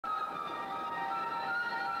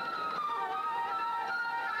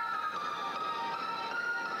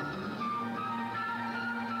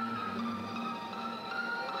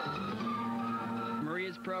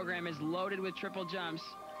program is loaded with triple jumps.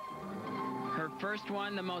 Her first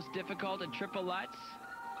one, the most difficult, a triple Lutz.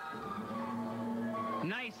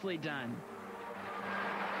 Nicely done.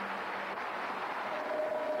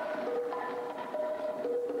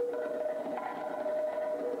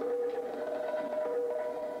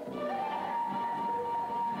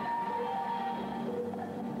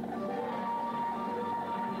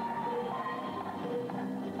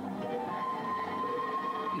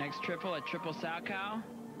 Next triple, a triple Salchow.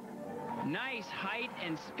 Nice height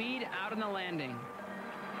and speed out on the landing.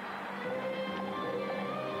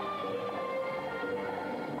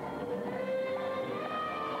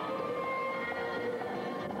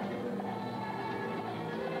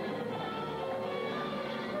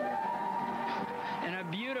 And a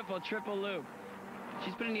beautiful triple loop.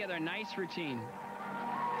 She's putting together a nice routine.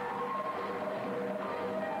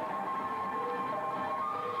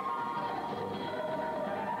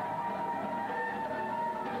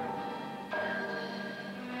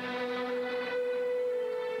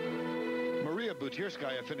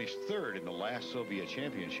 Butyrskaya finished third in the last Soviet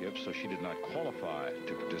Championship, so she did not qualify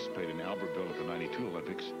to participate in Albertville at the '92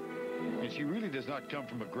 Olympics. And she really does not come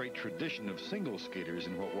from a great tradition of single skaters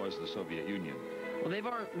in what was the Soviet Union. Well, they've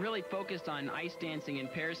really focused on ice dancing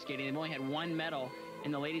and pair skating. They've only had one medal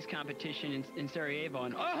in the ladies' competition in Sarajevo.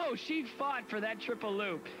 And oh, she fought for that triple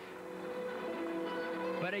loop.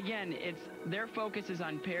 But again, their focus is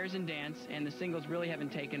on pairs and dance, and the singles really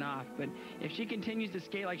haven't taken off. But if she continues to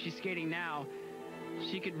skate like she's skating now,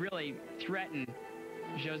 she could really threaten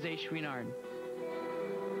José Chouinard.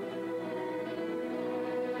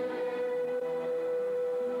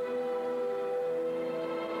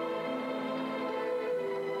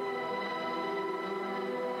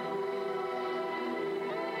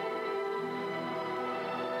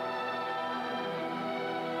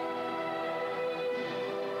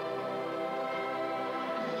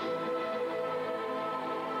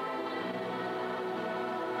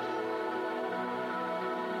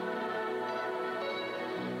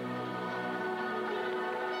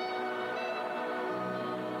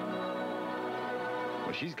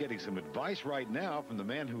 She's getting some advice right now from the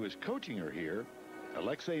man who is coaching her here,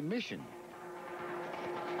 Alexei Mishin.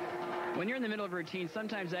 When you're in the middle of a routine,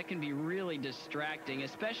 sometimes that can be really distracting,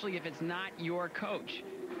 especially if it's not your coach.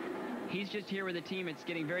 He's just here with the team. It's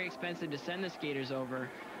getting very expensive to send the skaters over.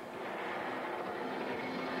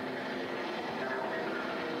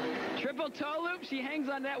 Triple toe loop. She hangs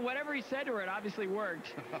on that. Whatever he said to her, it obviously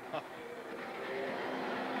worked.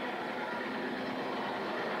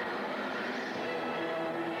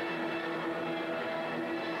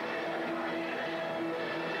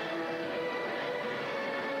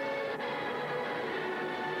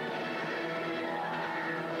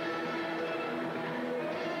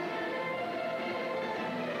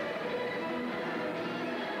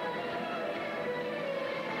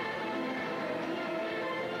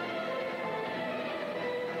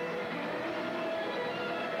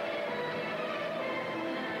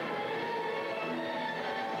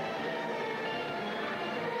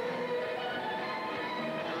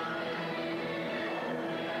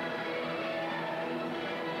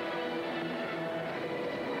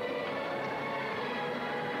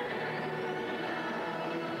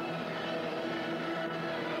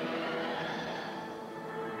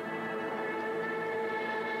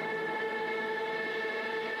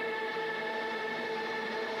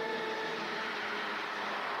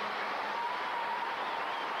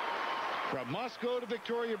 From Moscow to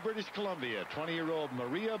Victoria, British Columbia, 20-year-old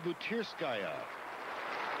Maria Butyrskaya.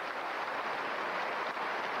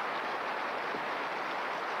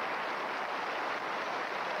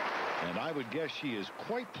 And I would guess she is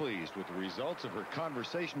quite pleased with the results of her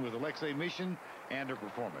conversation with Alexei Mishin and her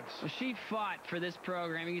performance. Well, she fought for this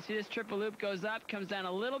program. You can see this triple loop goes up, comes down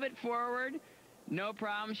a little bit forward. No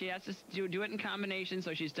problem. She has to do it in combination,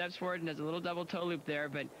 so she steps forward and does a little double toe loop there.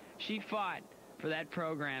 But she fought for that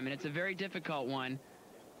program, and it's a very difficult one.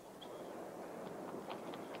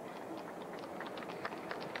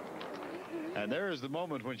 And there is the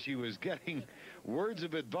moment when she was getting words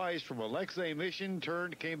of advice from Alexei Mishin,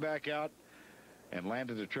 turned, came back out, and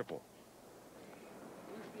landed a triple.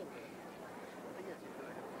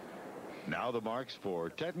 Now the marks for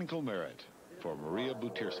technical merit for Maria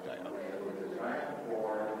Butyrskaya.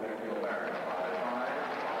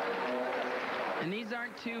 And these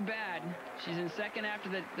aren't too bad. She's in second after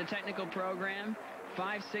the technical program.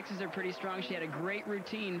 5.6s are pretty strong. She had a great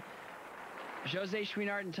routine. José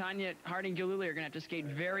Chouinard and Tanya Harding-Gillooly are going to have to skate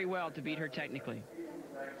very well to beat her technically.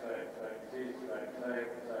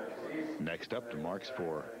 Next up, the marks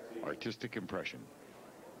for artistic impression.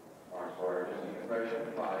 Marks for artistic impression,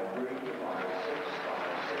 5.3, 5.6,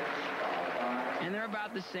 5.7. And they're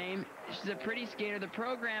about the same. She's a pretty skater. The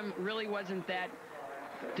program really wasn't that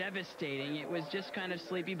devastating. It was just kind of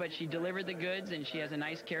sleepy, but she delivered the goods, and she has a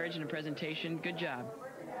nice carriage and a presentation. Good job.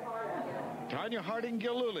 Tanya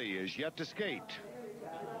Harding-Gillooly is yet to skate.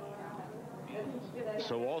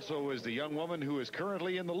 So also is the young woman who is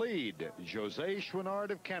currently in the lead, Josée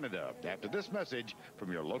Chouinard of Canada, after this message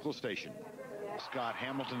from your local station. Scott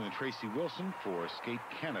Hamilton and Tracy Wilson for Skate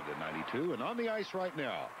Canada 92. And on the ice right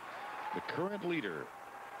now, the current leader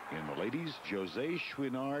in the ladies, Josée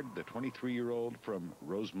Chouinard, the 23-year-old from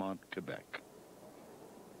Rosemont, Quebec.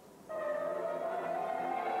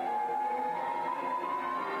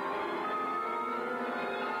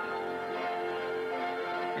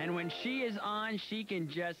 And when she is on, she can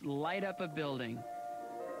just light up a building.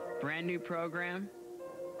 Brand new program.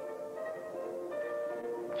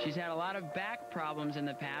 She's had a lot of back problems in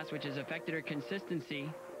the past, which has affected her consistency.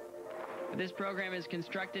 But this program is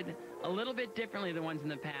constructed a little bit differently than ones in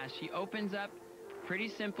the past. She opens up pretty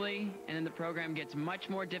simply, and then the program gets much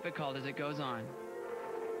more difficult as it goes on.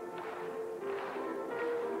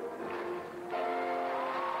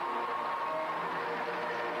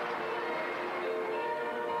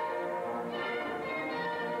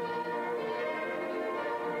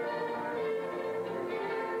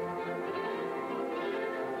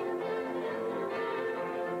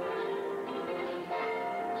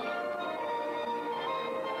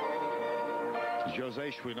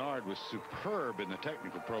 Josée Chouinard was superb in the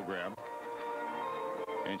technical program,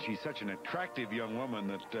 and she's such an attractive young woman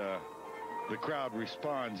that the crowd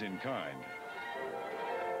responds in kind.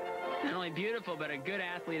 Not only beautiful, but a good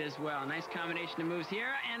athlete as well. Nice combination of moves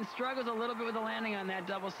here, and struggles a little bit with the landing on that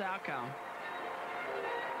double Salchow.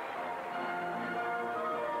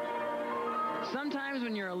 Sometimes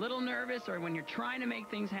when you're a little nervous or when you're trying to make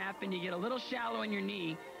things happen, you get a little shallow in your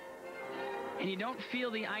knee, and you don't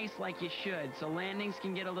feel the ice like you should. So landings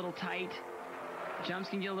can get a little tight. Jumps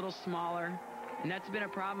can get a little smaller. And that's been a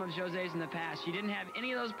problem of José's in the past. She didn't have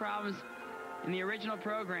any of those problems in the original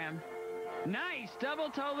program. Nice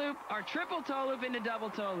double toe loop, or triple toe loop into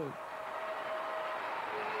double toe loop.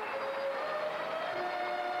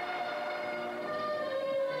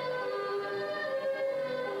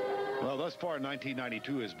 Well, thus far,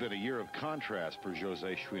 1992 has been a year of contrast for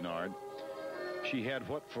Josée Chouinard. She had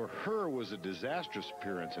what for her was a disastrous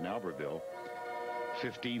appearance in Albertville.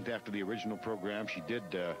 15th after the original program. She did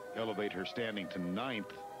elevate her standing to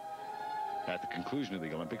 9th at the conclusion of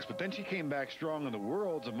the Olympics, but then she came back strong in the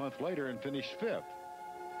Worlds a month later and finished 5th.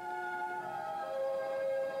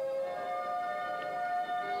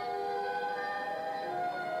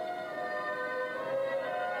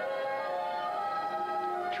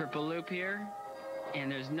 Triple loop here,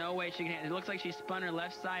 and there's no way she can. It looks like she spun her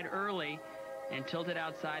left side early and tilted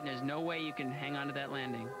outside, and there's no way you can hang on to that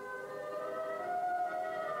landing.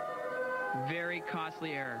 Very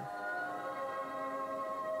costly error.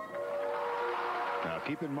 Now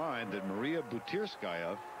keep in mind that Maria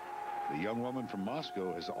Butirskaya, the young woman from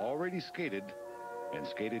Moscow, has already skated and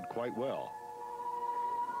skated quite well.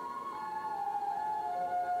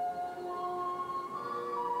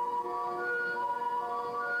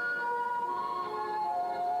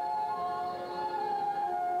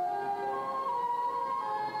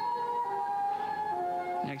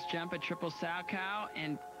 Next jump, a triple Salchow,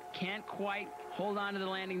 and can't quite hold on to the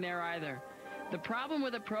landing there either. The problem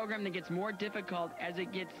with a program that gets more difficult as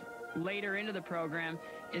it gets later into the program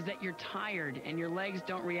is that you're tired and your legs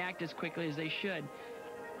don't react as quickly as they should.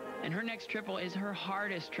 And her next triple is her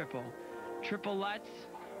hardest triple. Triple Lutz.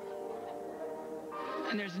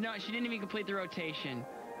 And she didn't even complete the rotation.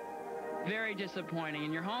 Very disappointing.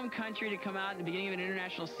 In your home country to come out at the beginning of an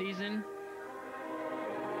international season,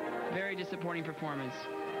 very disappointing performance.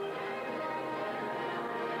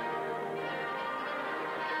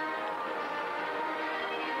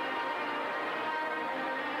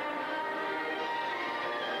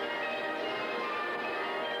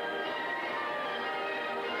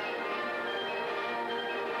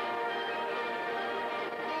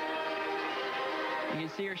 You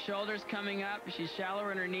can see her shoulders coming up. She's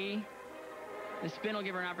shallower in her knee. The spin will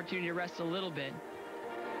give her an opportunity to rest a little bit.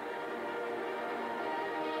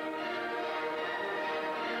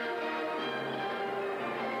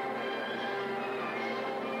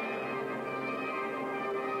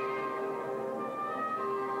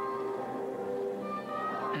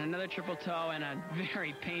 And another triple toe and a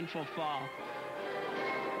very painful fall.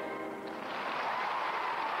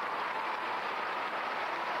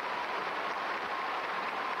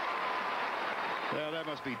 Well, that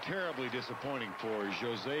must be terribly disappointing for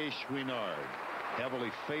Josée Chouinard.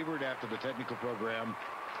 Heavily favored after the technical program.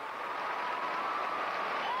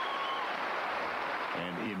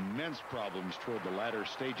 and immense problems toward the latter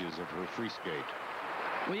stages of her free skate.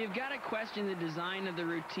 Well, you've got to question the design of the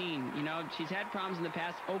routine. You know, she's had problems in the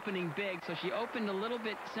past opening big, so she opened a little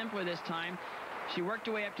bit simpler this time. She worked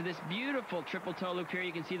her way up to this beautiful triple toe loop here.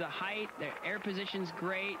 You can see the height, the air position's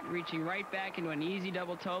great, reaching right back into an easy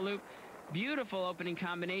double toe loop. Beautiful opening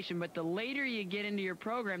combination, but the later you get into your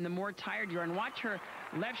program, the more tired you are. And watch her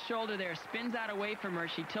left shoulder there, spins out away from her.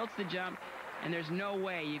 She tilts the jump, and there's no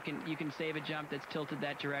way you can save a jump that's tilted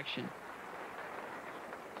that direction.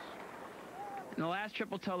 And the last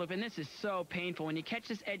triple toe loop, and this is so painful. When you catch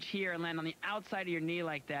this edge here and land on the outside of your knee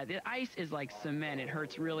like that, the ice is like cement. It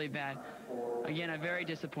hurts really bad. Again, a very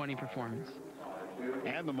disappointing performance.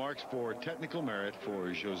 And the marks for technical merit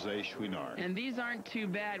for José Chouinard. And these aren't too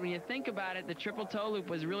bad. When you think about it, the triple toe loop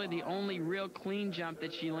was really the only real clean jump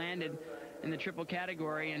that she landed in the triple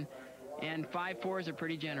category, and 5.4s are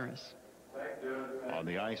pretty generous. On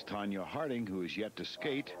the ice, Tonya Harding, who is yet to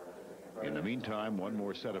skate. In the meantime, one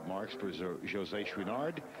more set of marks for José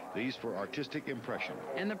Chouinard. These for artistic impression.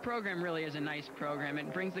 And the program really is a nice program.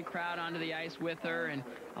 It brings the crowd onto the ice with her, and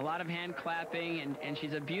a lot of hand clapping, and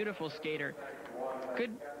she's a beautiful skater.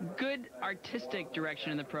 Good artistic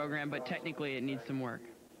direction in the program, but technically it needs some work.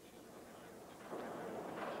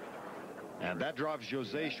 And that drops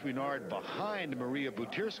José Chouinard behind Maria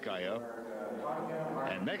Butirskaya.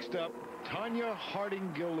 And next up, Tonya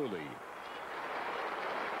Harding-Gillooly,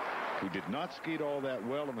 who did not skate all that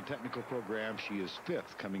well in the technical program. She is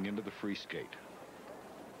 5th coming into the free skate.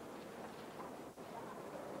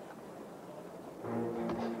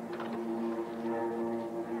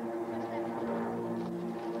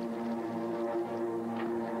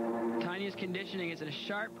 Tonya's conditioning is a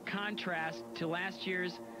sharp contrast to last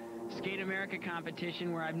year's Skate America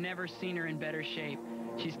competition, where I've never seen her in better shape.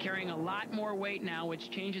 She's carrying a lot more weight now, which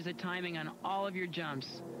changes the timing on all of your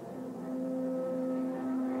jumps.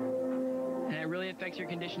 And it really affects your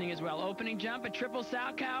conditioning as well. Opening jump, a triple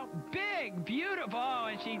Salchow, big, beautiful. Oh,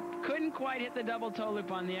 and she couldn't quite hit the double toe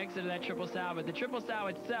loop on the exit of that triple Sal, but the triple Sal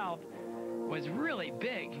itself was really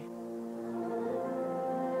big.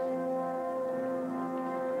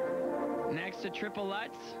 Next, a triple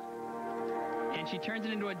Lutz, and she turns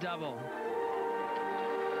it into a double.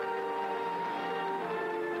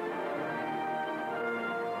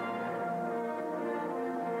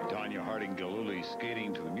 Tonya Harding-Gillooly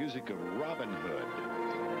skating to the music of Robin Hood.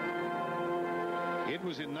 It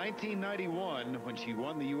was in 1991 when she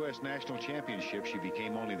won the U.S. National Championship. She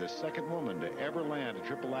became only the 2nd woman to ever land a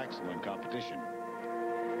triple axel in competition.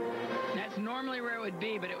 That's normally where it would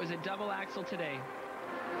be, but it was a double axel today.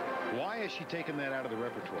 Why has she taken that out of the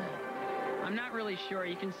repertoire? I'm not really sure.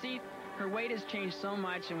 You can see her weight has changed so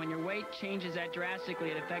much, and when your weight changes that drastically,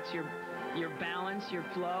 it affects your balance, your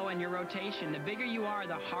flow, and your rotation. The bigger you are,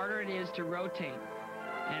 the harder it is to rotate.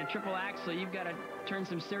 And a triple axel, you've got to turn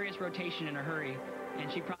some serious rotation in a hurry, and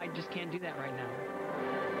she probably just can't do that right now.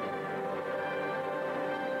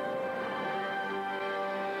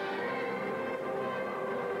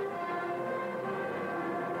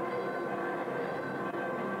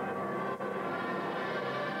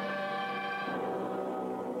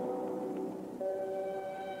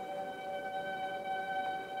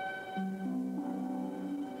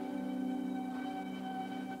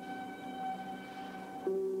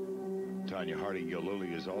 Tonya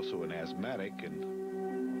Harding-Gillooly is also an asthmatic,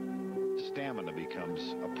 and stamina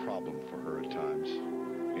becomes a problem for her at times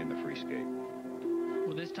in the free skate.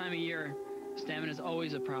 Well, this time of year, stamina is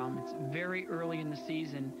always a problem. It's very early in the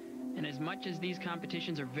season, and as much as these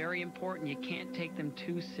competitions are very important, you can't take them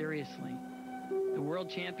too seriously. The World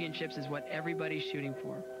Championships is what everybody's shooting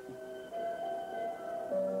for.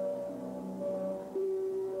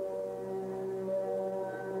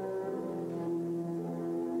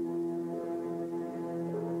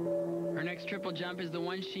 Triple jump is the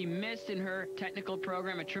one she missed in her technical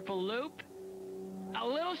program, a triple loop. A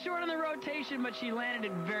little short on the rotation, but she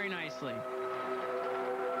landed it very nicely.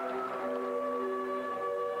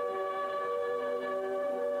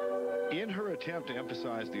 In her attempt to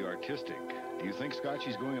emphasize the artistic, do you think, Scott,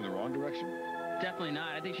 she's going in the wrong direction? Definitely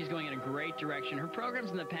not. I think she's going in a great direction. Her programs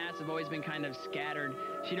in the past have always been kind of scattered.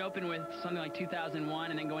 She'd open with something like 2001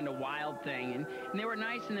 and then go into Wild Thing. And they were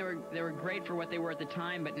nice and they were great for what they were at the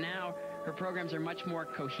time, but now her programs are much more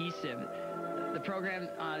cohesive. The program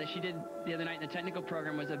that she did the other night in the technical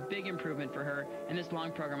program was a big improvement for her, and this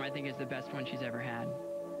long program I think is the best one she's ever had.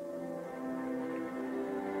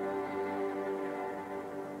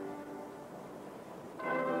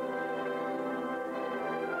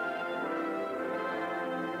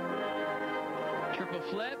 Triple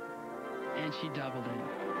flip, and she doubled it.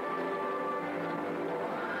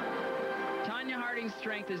 Tonya Harding's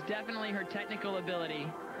strength is definitely her technical ability.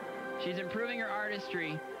 She's improving her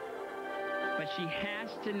artistry, but she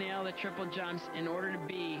has to nail the triple jumps in order to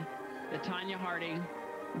be the Tonya Harding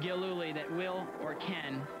Gillooly that will or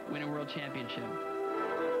can win a world championship.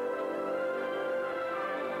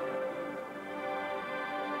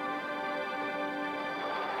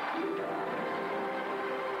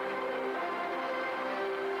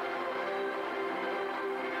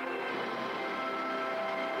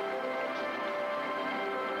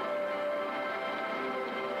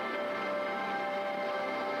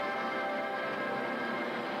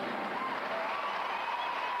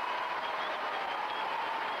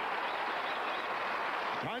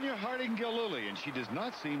 Tonya Harding Gillooly, and she does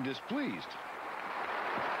not seem displeased.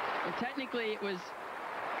 Well, technically, it was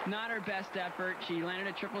not her best effort. She landed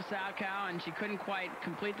a triple Salchow, and she couldn't quite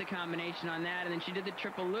complete the combination on that, and then she did the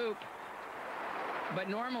triple loop. But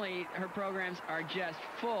normally, her programs are just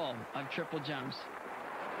full of triple jumps.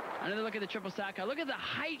 Another look at the triple Salchow. Look at the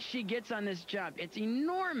height she gets on this jump. It's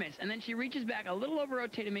enormous. And then she reaches back a little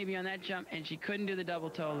over-rotated maybe on that jump, and she couldn't do the double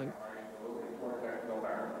toe loop.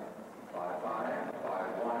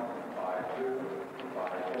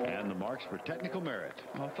 And the marks for technical merit.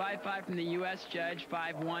 Well, 5-5 from the U.S. judge,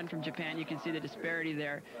 5-1 from Japan. You can see the disparity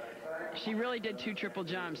there. She really did two triple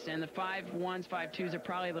jumps, and the 5-1s, 5-2s are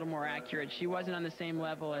probably a little more accurate. She wasn't on the same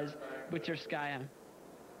level as Butyrskaya.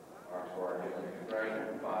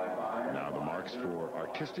 Now the marks for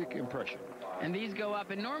artistic impression. And these go up,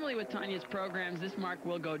 and normally with Tonya's programs, this mark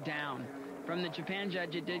will go down. From the Japan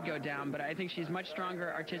judge, it did go down, but I think she's much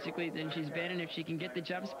stronger artistically than she's been, and if she can get the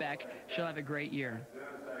jumps back, she'll have a great year.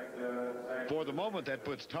 For the moment, that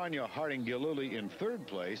puts Tonya Harding Gillooly in third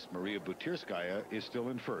place. Maria Butyrskaya is still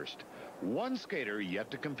in first. One skater yet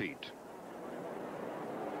to compete.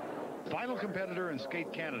 Final competitor in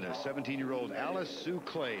Skate Canada, 17-year-old Alice Sue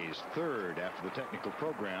Clays, third after the technical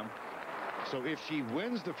program. So if she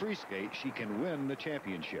wins the free skate, she can win the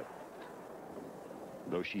championship.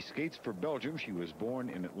 Though she skates for Belgium, she was born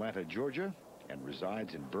in Atlanta, Georgia, and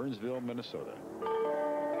resides in Burnsville, Minnesota.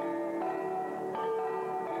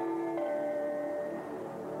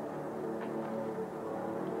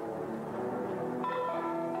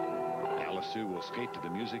 Alice Sue will skate to the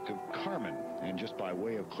music of Carmen, and just by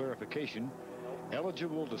way of clarification,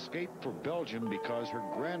 eligible to skate for Belgium because her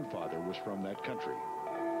grandfather was from that country.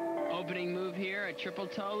 Opening move here, a triple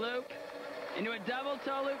toe loop into a double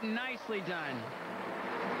toe loop. Nicely done.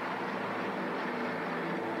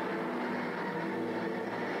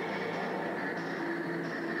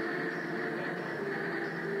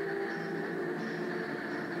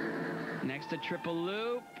 Next, a triple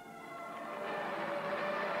loop.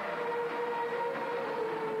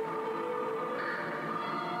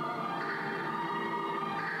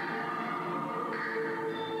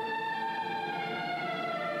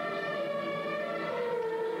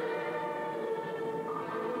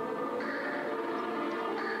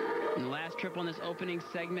 And the last triple in this opening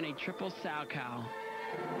segment, a triple Salchow.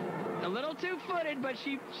 A little two-footed, but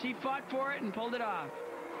she fought for it and pulled it off.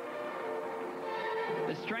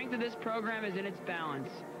 The strength of this program is in its balance.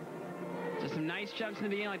 So some nice jumps in the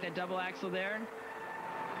beginning, like that double axel there.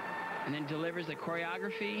 And then delivers the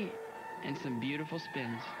choreography and some beautiful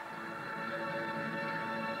spins.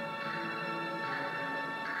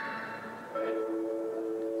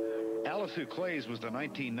 Alice Sue Clays was the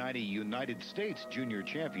 1990 United States Junior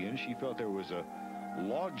Champion. She felt there was a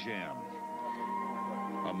logjam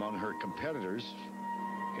among her competitors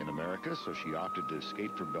in America, so she opted to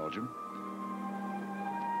skate for Belgium.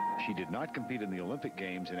 She did not compete in the Olympic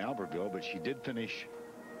Games in Albertville, but she did finish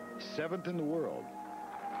 7th in the world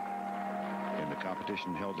in the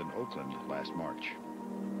competition held in Oakland last March.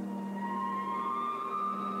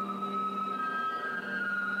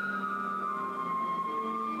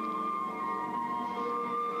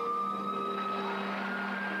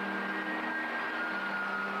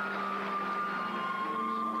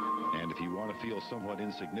 And if you want to feel somewhat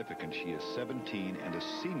insignificant, she is 17 and a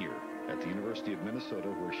senior at the University of Minnesota,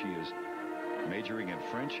 where she is majoring in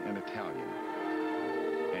French and Italian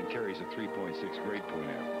and carries a 3.6 grade point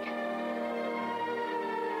average.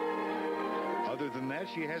 Other than that,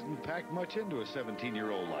 she hasn't packed much into a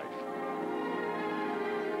 17-year-old life.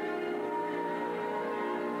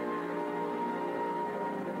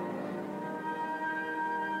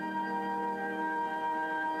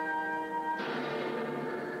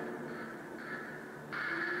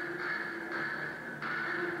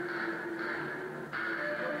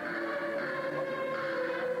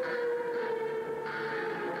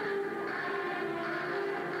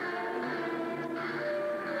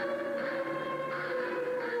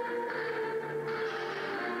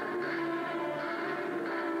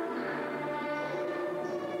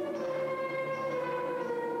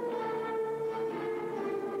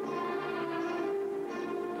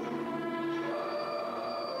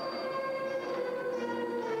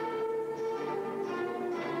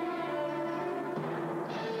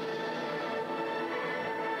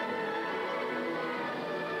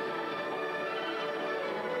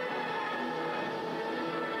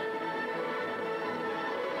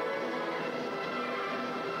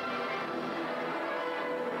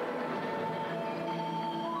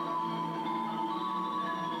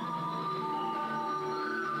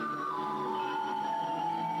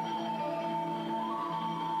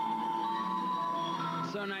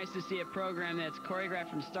 so nice to see a program that's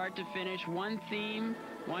choreographed from start to finish, one theme,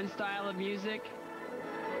 one style of music.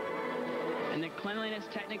 And the cleanliness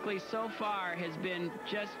technically so far has been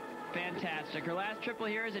just fantastic. Her last triple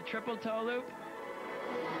here is a triple toe loop.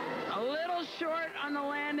 A little short on the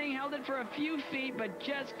landing, held it for a few feet, but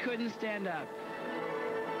just couldn't stand up.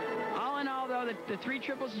 All in all, though, the three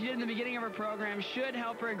triples she did in the beginning of her program should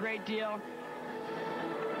help her a great deal.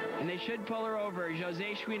 And they should pull her over.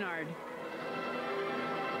 José Chouinard,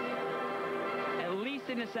 at least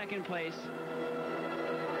in the second place.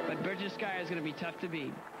 But Berginskaya is going to be tough to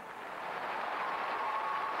beat.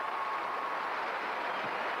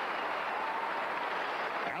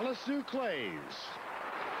 Alice Sue Clays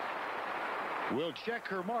will check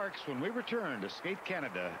her marks when we return to Skate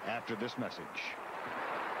Canada after this message.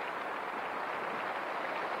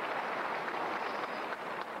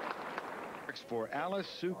 For Alice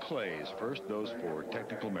Sue Clays, first those for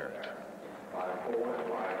technical merit.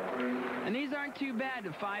 And these aren't too bad.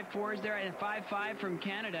 The 5.4s there and 5.5 from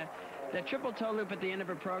Canada. The triple toe loop at the end of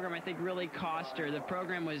her program, I think, really cost her. The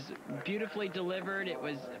program was beautifully delivered. It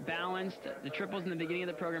was balanced. The triples in the beginning of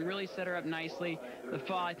the program really set her up nicely. The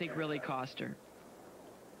fall, I think, really cost her.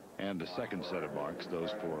 And the second set of marks,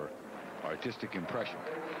 those for artistic impression.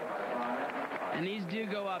 And these do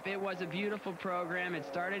go up. It was a beautiful program. It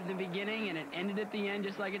started at the beginning and it ended at the end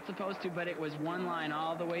just like it's supposed to, but it was one line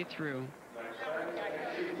all the way through.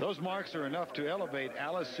 Those marks are enough to elevate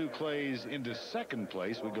Alice Sue Clays into second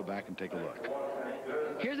place. We go back and take a look.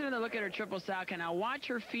 Here's another look at her triple Salchow. Now watch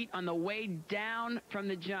her feet on the way down from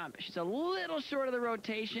the jump. She's a little short of the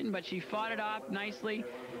rotation, but she fought it off nicely,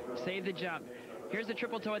 saved the jump. Here's the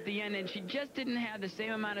triple toe at the end, and she just didn't have the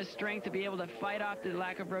same amount of strength to be able to fight off the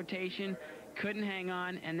lack of rotation. Couldn't hang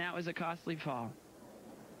on, and that was a costly fall.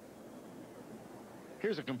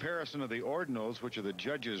 Here's a comparison of the ordinals, which are the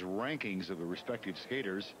judges' rankings of the respective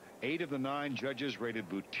skaters. 8 of the 9 judges rated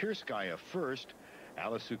Butirskaya first.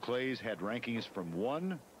 Alice Sue Clays had rankings from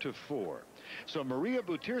 1 to 4. So Maria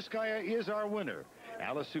Butirskaya is our winner.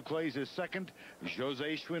 Alice Sue Clays is second.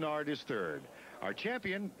 José Chouinard is third. Our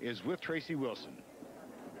champion is with Tracy Wilson.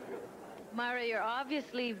 Myra, you're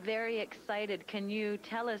obviously very excited. Can you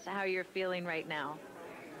tell us how you're feeling right now?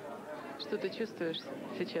 Что ты чувствуешь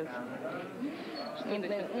сейчас?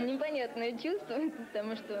 Непонятное чувство,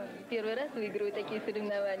 потому что первый раз выигрываю такие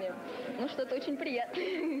соревнования. Ну, что-то очень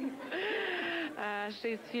приятное.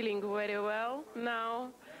 She's feeling very well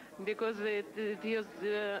now because it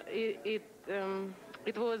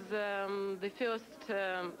was the first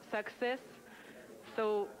success,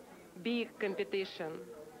 so big competition.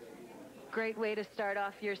 Great way to start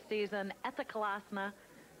off your season. Это классно.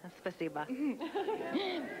 Спасибо.